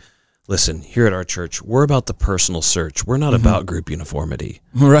saying, listen, here at our church, we're about the personal search. We're not about group uniformity.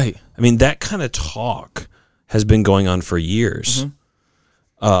 Right. I mean, that kind of talk has been going on for years.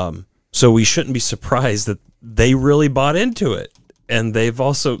 So we shouldn't be surprised that they really bought into it. And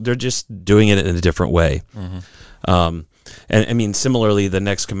they're just doing it in a different way. And I mean, similarly, the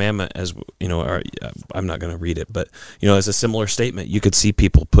next commandment, as you know, I'm not going to read it, but as a similar statement, you could see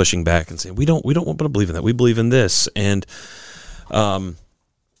people pushing back and saying, we don't want to believe in that. We believe in this. And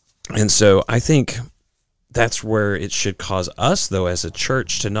so I think that's where it should cause us, though, as a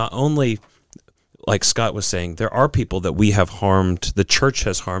church, to not only, like Scott was saying, there are people that we have harmed, the church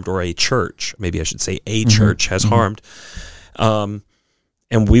has harmed, or a church, maybe I should say a church has harmed.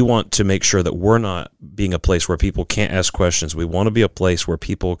 And we want to make sure that we're not being a place where people can't ask questions. We want to be a place where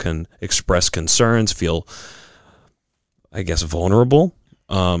people can express concerns, feel, I guess, vulnerable,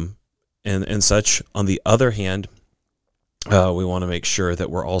 and such. On the other hand, we want to make sure that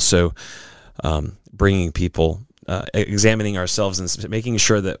we're also bringing people, examining ourselves and making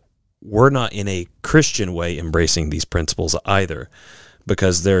sure that we're not in a Christian way embracing these principles either,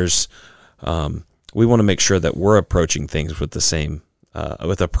 because we want to make sure that we're approaching things with the same,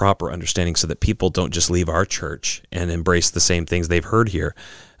 with a proper understanding, so that people don't just leave our church and embrace the same things they've heard here,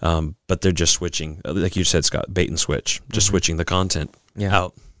 but they're just switching, like you said, Scott, bait and switch, just switching the content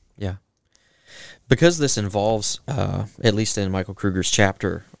out. Yeah. Because this involves, at least in Michael Kruger's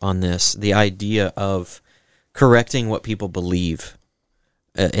chapter on this, the idea of correcting what people believe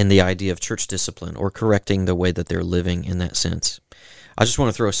in the idea of church discipline, or correcting the way that they're living in that sense. I just want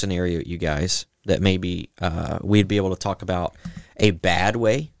to throw a scenario at you guys that maybe we'd be able to talk about a bad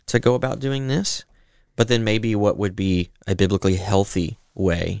way to go about doing this, but then maybe what would be a biblically healthy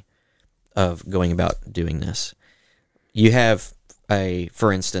way of going about doing this. You have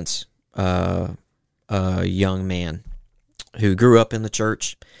for instance, a young man who grew up in the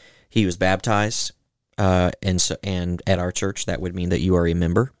church. He was baptized, and at our church, that would mean that you are a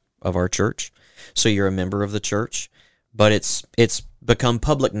member of our church. So you're a member of the church, but it's become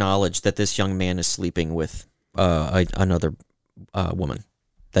public knowledge that this young man is sleeping with another woman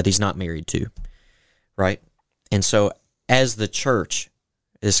that he's not married to, right? And so as the church,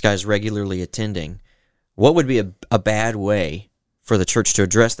 this guy's regularly attending, what would be a bad way for the church to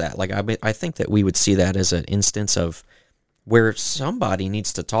address that? Like, I think that we would see that as an instance of where somebody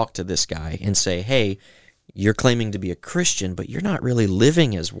needs to talk to this guy and say, hey, you're claiming to be a Christian, but you're not really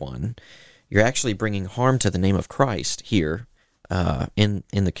living as one. You're actually bringing harm to the name of Christ here in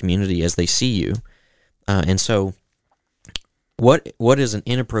the community as they see you. And so what is an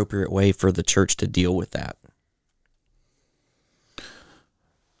inappropriate way for the church to deal with that?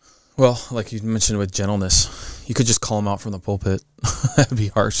 Well, like you mentioned with gentleness, you could just call them out from the pulpit. That'd be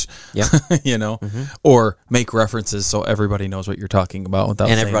harsh. Yeah. Or make references so everybody knows what you're talking about without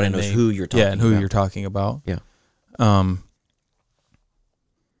saying everybody knows name. who you're talking about. Yeah, and who you're talking about. Yeah.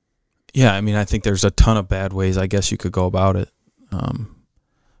 Yeah, I mean, I think there's a ton of bad ways I guess you could go about it.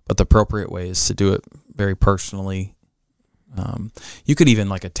 But the appropriate way is to do it very personally. You could even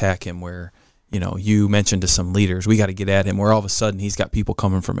like attack him where, you mentioned to some leaders, we got to get at him, where all of a sudden he's got people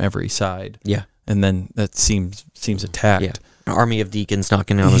coming from every side. Yeah. And then that seems attacked. Yeah. An army of deacons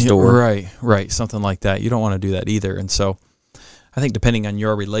knocking on his door. Right. Something like that. You don't want to do that either. And so I think depending on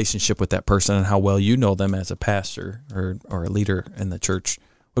your relationship with that person and how well you know them as a pastor or a leader in the church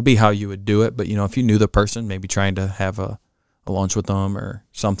would be how you would do it. But, if you knew the person, maybe trying to have a lunch with them or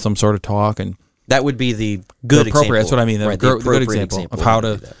some sort of talk. And that would be the good example. That's what I mean. Right, the good example of how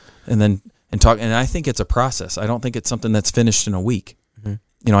to, and talk. And I think it's a process. I don't think it's something that's finished in a week.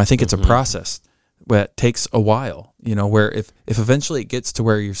 Mm-hmm. I think it's a process that takes a while, where if eventually it gets to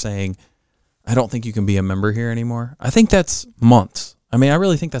where you're saying, I don't think you can be a member here anymore. I think that's months. I mean, I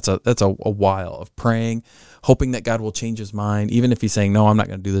really think that's a while of praying, hoping that God will change his mind, even if he's saying, no, I'm not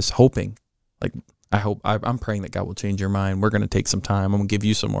going to do this, hoping. Like, I'm praying that God will change your mind. We're going to take some time. I'm going to give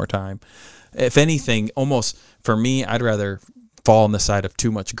you some more time. If anything, almost for me, I'd rather fall on the side of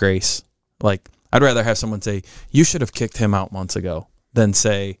too much grace. Like, I'd rather have someone say, you should have kicked him out months ago, than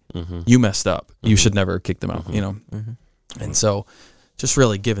say, you messed up. You should never have kicked him out, you know? And so just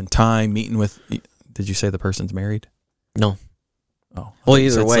really giving time, meeting with, did you say the person's married? No. Oh, Well,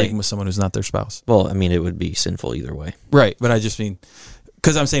 either way. Sleeping with someone who's not their spouse. Well, I mean, it would be sinful either way. Right. But I just mean,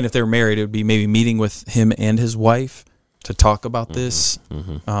 because I'm saying if they're married, it would be maybe meeting with him and his wife to talk about this,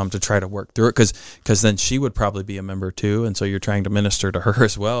 to try to work through it. Because then she would probably be a member too. And so you're trying to minister to her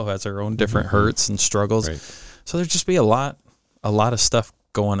as well, who has her own different hurts and struggles. Right. So there'd just be a lot of stuff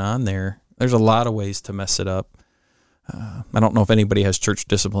going on there. There's a lot of ways to mess it up. I don't know if anybody has church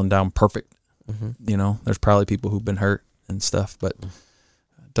discipline down perfect. You know, there's probably people who've been hurt and stuff, but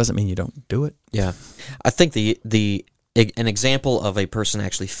it doesn't mean you don't do it. Yeah. I think an example of a person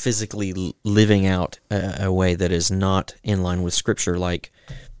actually physically living out a way that is not in line with Scripture, like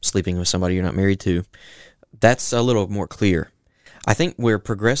sleeping with somebody you're not married to, that's a little more clear. I think where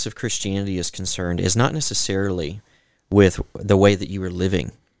progressive Christianity is concerned is not necessarily with the way that you are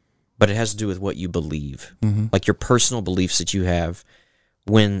living, but it has to do with what you believe, like your personal beliefs that you have,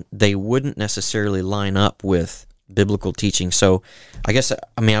 when they wouldn't necessarily line up with biblical teaching. So I guess,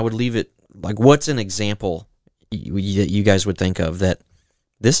 I mean, I would leave it, like, what's an example that you guys would think of that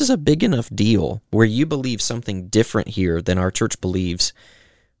this is a big enough deal where you believe something different here than our church believes,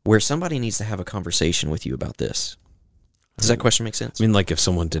 where somebody needs to have a conversation with you about this? Does that question make sense? I mean, like if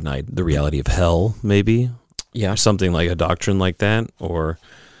someone denied the reality of hell, maybe, Yeah. or something like a doctrine like that, or,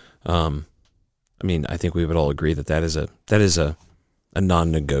 I mean, I think we would all agree that is a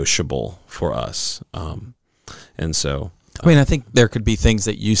non-negotiable for us, and so. I mean, I think there could be things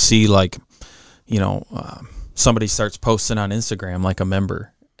that you see, like, you know, somebody starts posting on Instagram, like a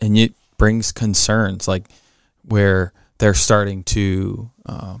member, and it brings concerns, like where they're starting to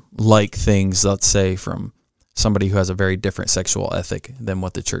like things, let's say, from somebody who has a very different sexual ethic than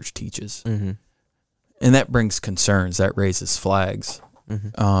what the church teaches. And that brings concerns, that raises flags.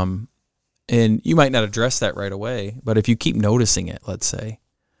 And you might not address that right away, but if you keep noticing it, let's say,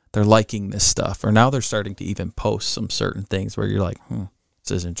 they're liking this stuff, or now they're starting to even post some certain things where you're like,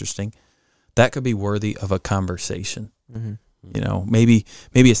 this is interesting. That could be worthy of a conversation. You know, maybe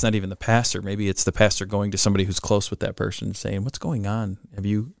it's not even the pastor. Maybe it's the pastor going to somebody who's close with that person and saying, what's going on? Have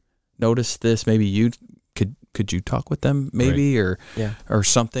you noticed this? Maybe you could you talk with them maybe, or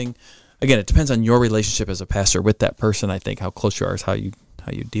something. Again, it depends on your relationship as a pastor with that person. I think how close you are is how you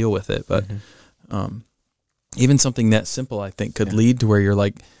deal with it. But even something that simple, I think, could lead to where you're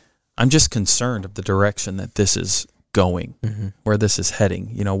like, I'm just concerned of the direction that this is going, where this is heading.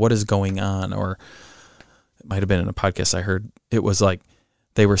 You know, what is going on? Or it might have been in a podcast I heard. It was like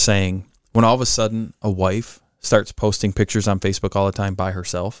they were saying, when all of a sudden a wife starts posting pictures on Facebook all the time by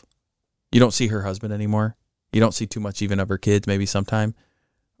herself, you don't see her husband anymore. You don't see too much even of her kids, maybe sometime.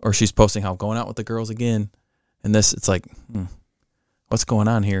 Or she's posting how I'm going out with the girls again. And this, it's like, what's going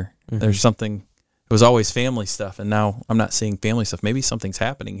on here? There's something. It was always family stuff, and now I'm not seeing family stuff. Maybe something's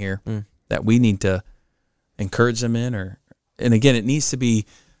happening here that we need to encourage them in. And again, it needs to be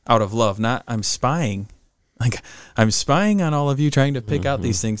out of love, not I'm spying. Like, I'm spying on all of you trying to pick out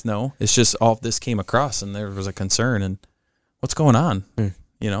these things. No, it's just all of this came across, and there was a concern. And what's going on?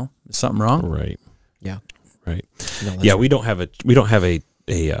 You know, is something wrong? Right. Yeah. Right. No, Yeah, we don't have a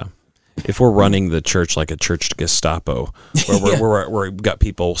if we're running the church like a church Gestapo, where we've got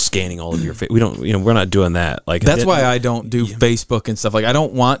people scanning all of your face, we're not doing that. Like, that's why I don't do Facebook and stuff. Like, I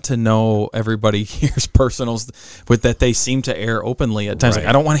don't want to know everybody here's personals with that they seem to air openly at times. Right. Like,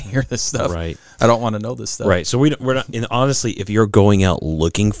 I don't want to hear this stuff. Right. I don't want to know this stuff. Right. So we're not. And honestly, if you're going out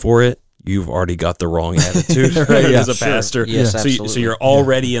looking for it, you've already got the wrong attitude as a pastor. Yes, so absolutely. you're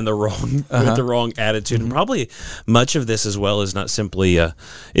already in the wrong with the wrong attitude. And probably much of this as well is not simply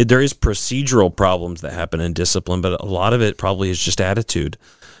there is procedural problems that happen in discipline, but a lot of it probably is just attitude.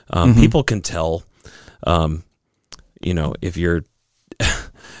 People can tell, if you're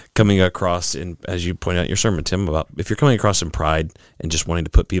coming across in, as you point out in your sermon, Tim, about if you're coming across in pride and just wanting to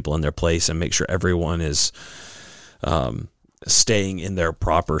put people in their place and make sure everyone is staying in their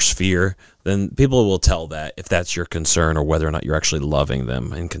proper sphere, then people will tell that if that's your concern, or whether or not you're actually loving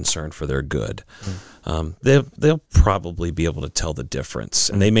them and concerned for their good. They'll probably be able to tell the difference,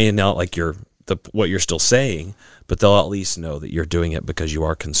 and they may not like what you're still saying, but they'll at least know that you're doing it because you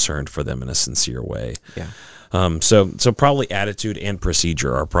are concerned for them in a sincere way. Yeah. So probably attitude and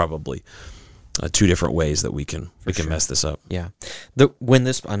procedure are probably two different ways that we can mess this up. Yeah.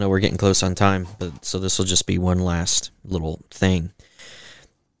 I know we're getting close on time, but so this will just be one last little thing.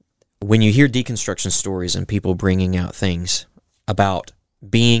 When you hear deconstruction stories and people bringing out things about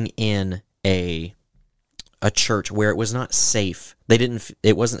being in a church where it was not safe,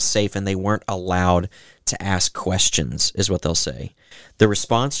 it wasn't safe and they weren't allowed to ask questions, is what they'll say. The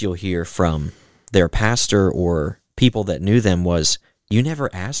response you'll hear from their pastor or people that knew them was, "You never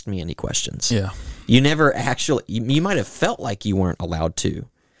asked me any questions." Yeah. You never actually, you might have felt like you weren't allowed to.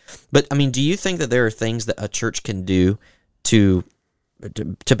 But, I mean, do you think that there are things that a church can do to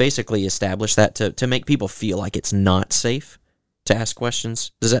basically establish that, to make people feel like it's not safe to ask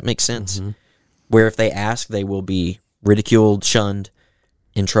questions? Does that make sense? Mm-hmm. Where if they ask, they will be ridiculed, shunned,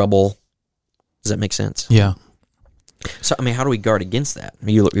 in trouble. Does that make sense? Yeah. So, I mean, how do we guard against that?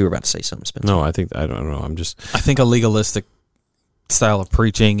 You were about to say something, Spencer. No, I don't know. I think a legalistic style of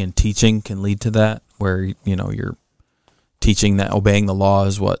preaching and teaching can lead to that, where, you're teaching that obeying the law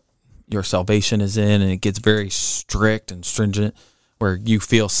is what your salvation is in, and it gets very strict and stringent, where you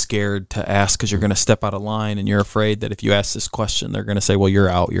feel scared to ask because you're going to step out of line, and you're afraid that if you ask this question, they're going to say, well, you're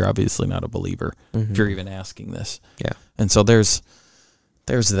out. You're obviously not a believer if you're even asking this. Yeah. And so there's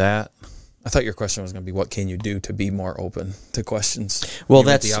that. I thought your question was going to be, what can you do to be more open to questions? Well,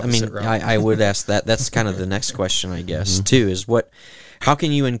 I would ask that. That's kind of the next question, I guess, too, is how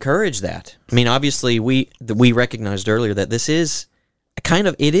can you encourage that? I mean, obviously, we recognized earlier that it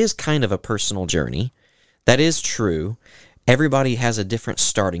is kind of a personal journey. That is true. Everybody has a different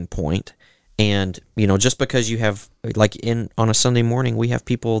starting point. And, just because you have, on a Sunday morning, we have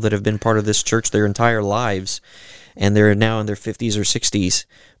people that have been part of this church their entire lives, and they're now in their 50s or 60s.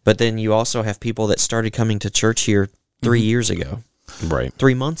 But then you also have people that started coming to church here 3 years ago. Right.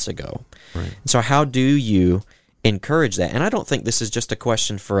 3 months ago. Right. And so how do you encourage that? And I don't think this is just a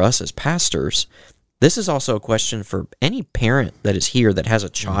question for us as pastors. This is also a question for any parent that is here that has a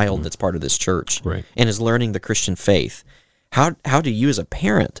child that's part of this church and is learning the Christian faith. How do you as a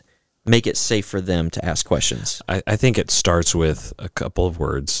parent make it safe for them to ask questions? I think it starts with a couple of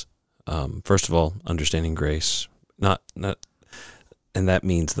words. First of all, understanding grace. And that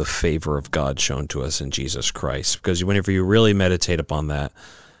means the favor of God shown to us in Jesus Christ. Because whenever you really meditate upon that,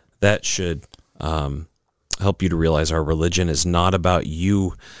 that should help you to realize our religion is not about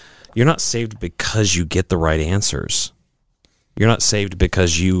you. You're not saved because you get the right answers. You're not saved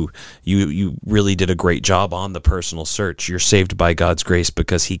because you really did a great job on the personal search. You're saved by God's grace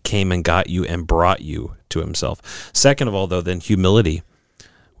because he came and got you and brought you to himself. Second of all, though, then humility,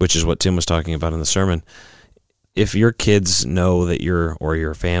 which is what Tim was talking about in the sermon. If your kids know that or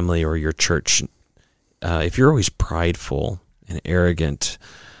your family or your church, if you're always prideful and arrogant,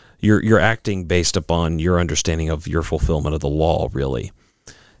 you're acting based upon your understanding of your fulfillment of the law, really.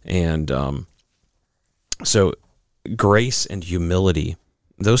 And so grace and humility,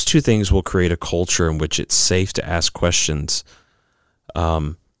 those two things will create a culture in which it's safe to ask questions,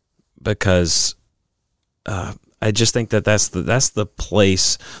 because I just think that's the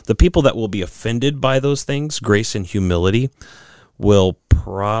place. The people that will be offended by those things, grace and humility, will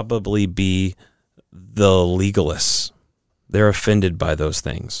probably be the legalists. They're offended by those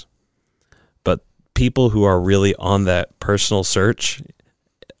things. But people who are really on that personal search,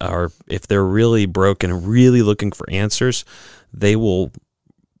 if they're really broken and really looking for answers, they will.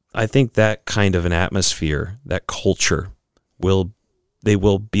 I think that kind of an atmosphere, that culture, they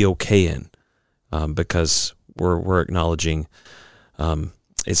will be okay in, because we're acknowledging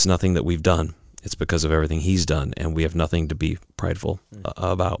it's nothing that we've done. It's because of everything he's done, and we have nothing to be prideful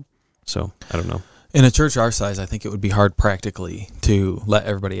about. So, I don't know. In a church our size, I think it would be hard practically to let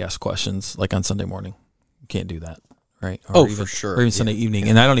everybody ask questions, like on Sunday morning. You can't do that, right? For sure. Or even Sunday evening.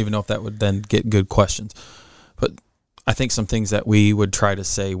 And I don't even know if that would then get good questions. But I think some things that we would try to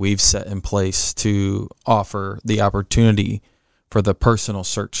say we've set in place to offer the opportunity for the personal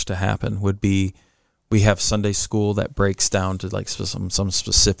search to happen would be, we have Sunday school that breaks down to like some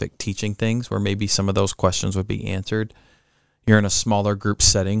specific teaching things where maybe some of those questions would be answered. You're in a smaller group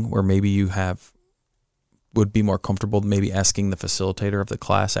setting where maybe you would be more comfortable maybe asking the facilitator of the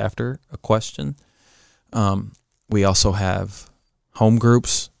class after a question. We also have home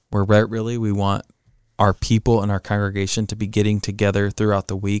groups where really we want our people in our congregation to be getting together throughout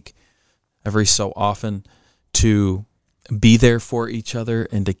the week every so often to be there for each other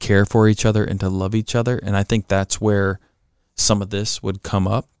and to care for each other and to love each other. And I think that's where some of this would come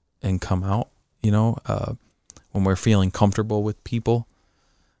up and come out, when we're feeling comfortable with people.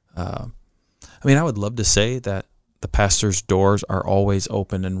 I would love to say that the pastor's doors are always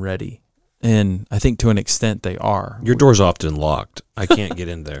open and ready And I think to an extent they are. Your door's often locked. I can't get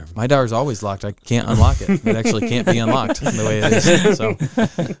in there. My door's always locked. I can't unlock it. It actually can't be unlocked the way it is. So,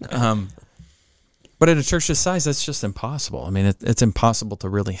 but in a church this size, that's just impossible. I mean, it's impossible to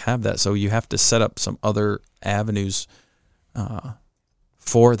really have that. So you have to set up some other avenues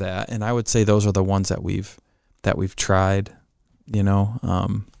for that. And I would say those are the ones that we've tried. You know,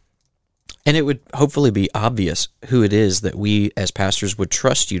 and it would hopefully be obvious who it is that we as pastors would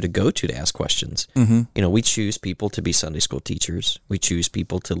trust you to go to ask questions. Mm-hmm. You know, we choose people to be Sunday school teachers. We choose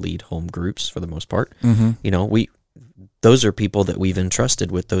people to lead home groups for the most part. Mm-hmm. You know, those are people that we've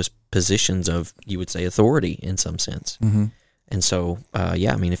entrusted with those positions of, you would say, authority in some sense. Mm-hmm. And so,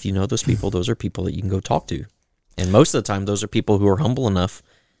 I mean, if you know those people, those are people that you can go talk to. And most of the time, those are people who are humble enough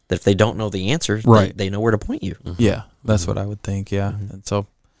that if they don't know the answer, right, they know where to point you. Mm-hmm. Yeah, that's what I would think, yeah. Mm-hmm. And so,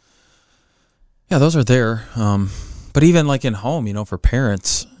 yeah, those are there. But even like in home, you know, for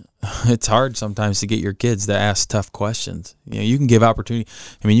parents, it's hard sometimes to get your kids to ask tough questions. You know, you can give opportunity.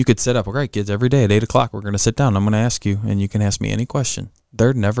 I mean, you could set up, all right, kids, every day at 8 o'clock, we're going to sit down. I'm going to ask you, and you can ask me any question.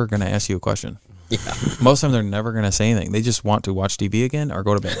 They're never going to ask you a question. Yeah. Most of them, they're never going to say anything. They just want to watch TV again or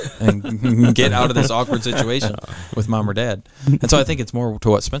go to bed and get out of this awkward situation with mom or dad. And so I think it's more to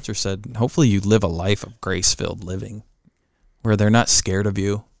what Spencer said. Hopefully you live a life of grace-filled living where they're not scared of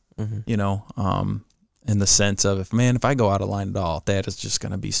you, you know, in the sense of, if I go out of line at all, Dad is just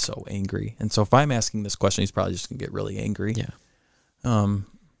going to be so angry. And so if I'm asking this question, he's probably just going to get really angry. Yeah.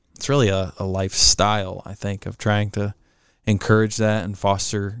 It's really a lifestyle, I think, of trying to encourage that and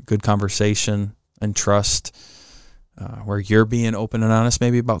foster good conversation and trust, where you're being open and honest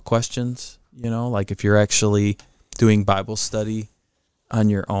maybe about questions, you know, like if you're actually doing Bible study on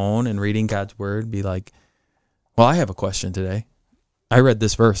your own and reading God's word, be like, well, I have a question today. I read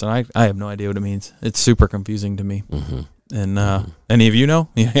this verse and I have no idea what it means. It's super confusing to me. Mm-hmm. And any of you know,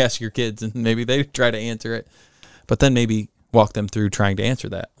 you ask your kids and maybe they try to answer it, but then maybe walk them through trying to answer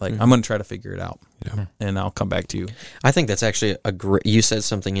that. Like, I'm going to try to figure it out, and I'll come back to you. I think that's actually you said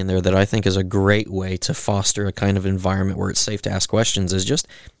something in there that I think is a great way to foster a kind of environment where it's safe to ask questions, is just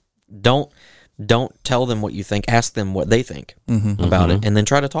don't tell them what you think, ask them what they think about it, and then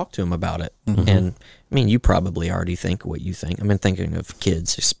try to talk to them about it. And I mean, you probably already think what you think. I mean, thinking of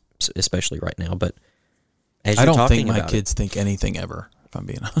kids, especially right now, but as you're I don't talking think my about kids think anything ever, if I'm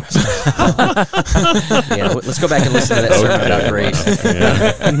being honest. Yeah, let's go back and listen to that sermon about grace.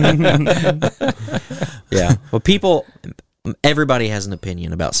 Yeah. Well, everybody has an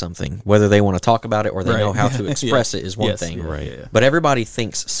opinion about something. Whether they want to talk about it or they know how to express it is one thing. Right. Yeah. But everybody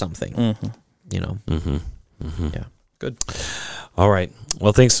thinks something, you know. Yeah. Good. All right.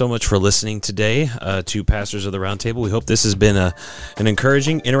 Well, thanks so much for listening today to Pastors of the Roundtable. We hope this has been an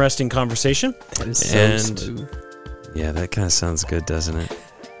encouraging, interesting conversation. That is so smooth. Yeah, that kind of sounds good, doesn't it?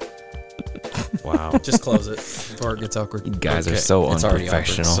 Wow. Just close it before it gets awkward. You guys are so It's already awkward.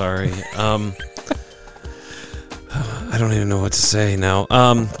 unprofessional. Sorry. I don't even know what to say now.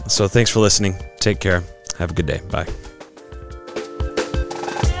 So thanks for listening. Take care. Have a good day. Bye.